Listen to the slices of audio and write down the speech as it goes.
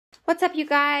What's up, you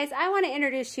guys? I want to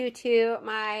introduce you to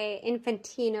my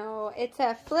Infantino. It's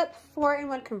a flip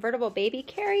 4-in-1 convertible baby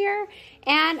carrier,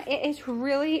 and it is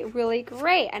really, really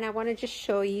great. And I want to just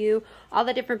show you all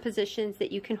the different positions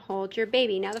that you can hold your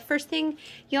baby. Now, the first thing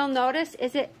you'll notice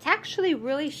is it's actually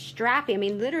really strappy. I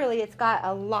mean, literally, it's got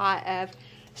a lot of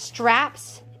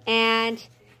straps, and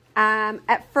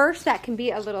at first that can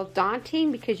be a little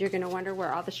daunting because you're going to wonder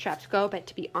where all the straps go, but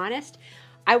to be honest,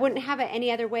 I wouldn't have it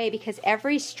any other way because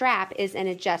every strap is an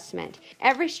adjustment.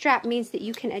 Every strap means that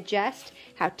you can adjust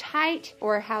how tight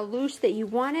or how loose that you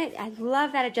want it. I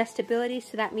love that adjustability,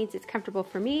 so that means it's comfortable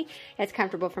for me, it's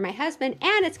comfortable for my husband,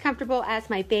 and it's comfortable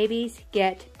as my babies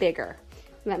get bigger.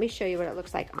 Let me show you what it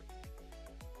looks like.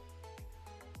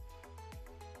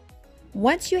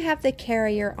 Once you have the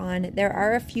carrier on, there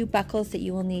are a few buckles that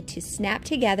you will need to snap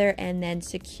together and then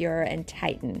secure and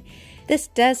tighten. This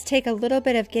does take a little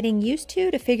bit of getting used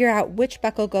to figure out which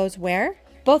buckle goes where,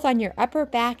 both on your upper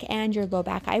back and your low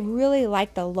back. I really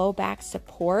like the low back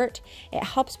support. It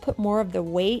helps put more of the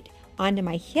weight onto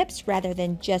my hips rather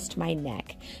than just my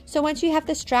neck. So once you have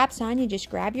the straps on, you just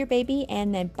grab your baby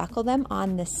and then buckle them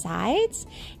on the sides,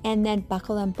 and then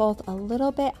buckle them both a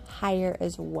little bit higher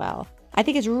as well. I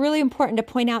think it's really important to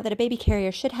point out that a baby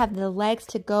carrier should have the legs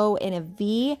to go in a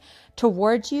V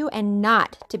towards you and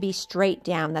not to be straight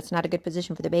down. That's not a good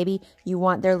position for the baby. You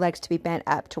want their legs to be bent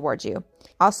up towards you.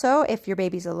 Also, if your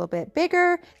baby's a little bit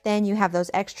bigger, then you have those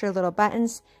extra little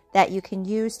buttons that you can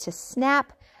use to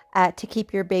snap to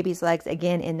keep your baby's legs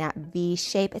again in that V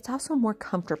shape. It's also more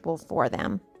comfortable for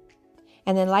them.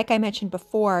 And then, like I mentioned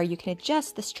before, you can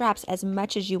adjust the straps as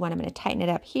much as you want. I'm going to tighten it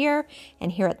up here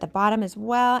and here at the bottom as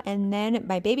well. And then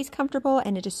my baby's comfortable,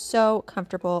 and it is so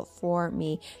comfortable for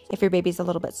me. If your baby's a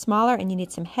little bit smaller and you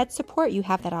need some head support, you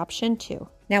have that option too.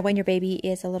 Now, when your baby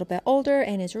is a little bit older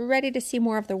and is ready to see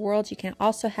more of the world, you can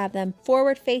also have them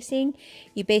forward facing.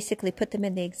 You basically put them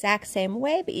in the exact same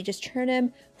way, but you just turn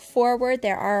them forward.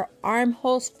 There are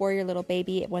armholes for your little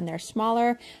baby when they're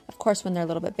smaller. Of course, when they're a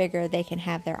little bit bigger, they can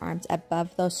have their arms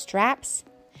above those straps.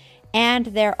 And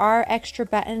there are extra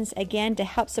buttons, again, to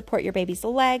help support your baby's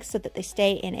legs so that they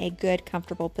stay in a good,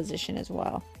 comfortable position as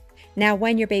well. Now,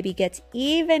 when your baby gets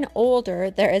even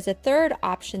older, there is a third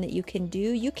option that you can do.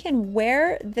 You can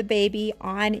wear the baby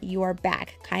on your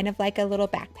back, kind of like a little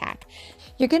backpack.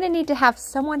 You're going to need to have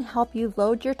someone help you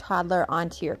load your toddler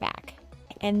onto your back.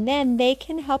 And then they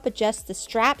can help adjust the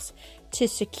straps to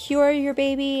secure your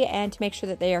baby and to make sure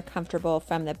that they are comfortable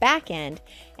from the back end.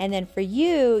 And then for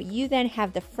you, you then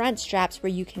have the front straps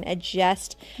where you can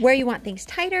adjust where you want things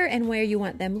tighter and where you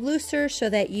want them looser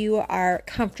so that you are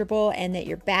comfortable and that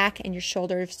your back and your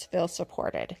shoulders feel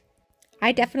supported.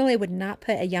 I definitely would not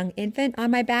put a young infant on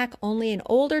my back, only an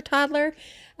older toddler.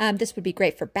 This would be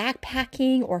great for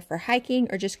backpacking or for hiking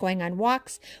or just going on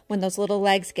walks. When those little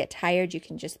legs get tired, you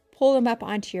can just pull them up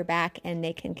onto your back and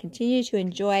they can continue to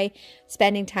enjoy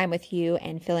spending time with you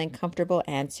and feeling comfortable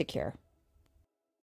and secure.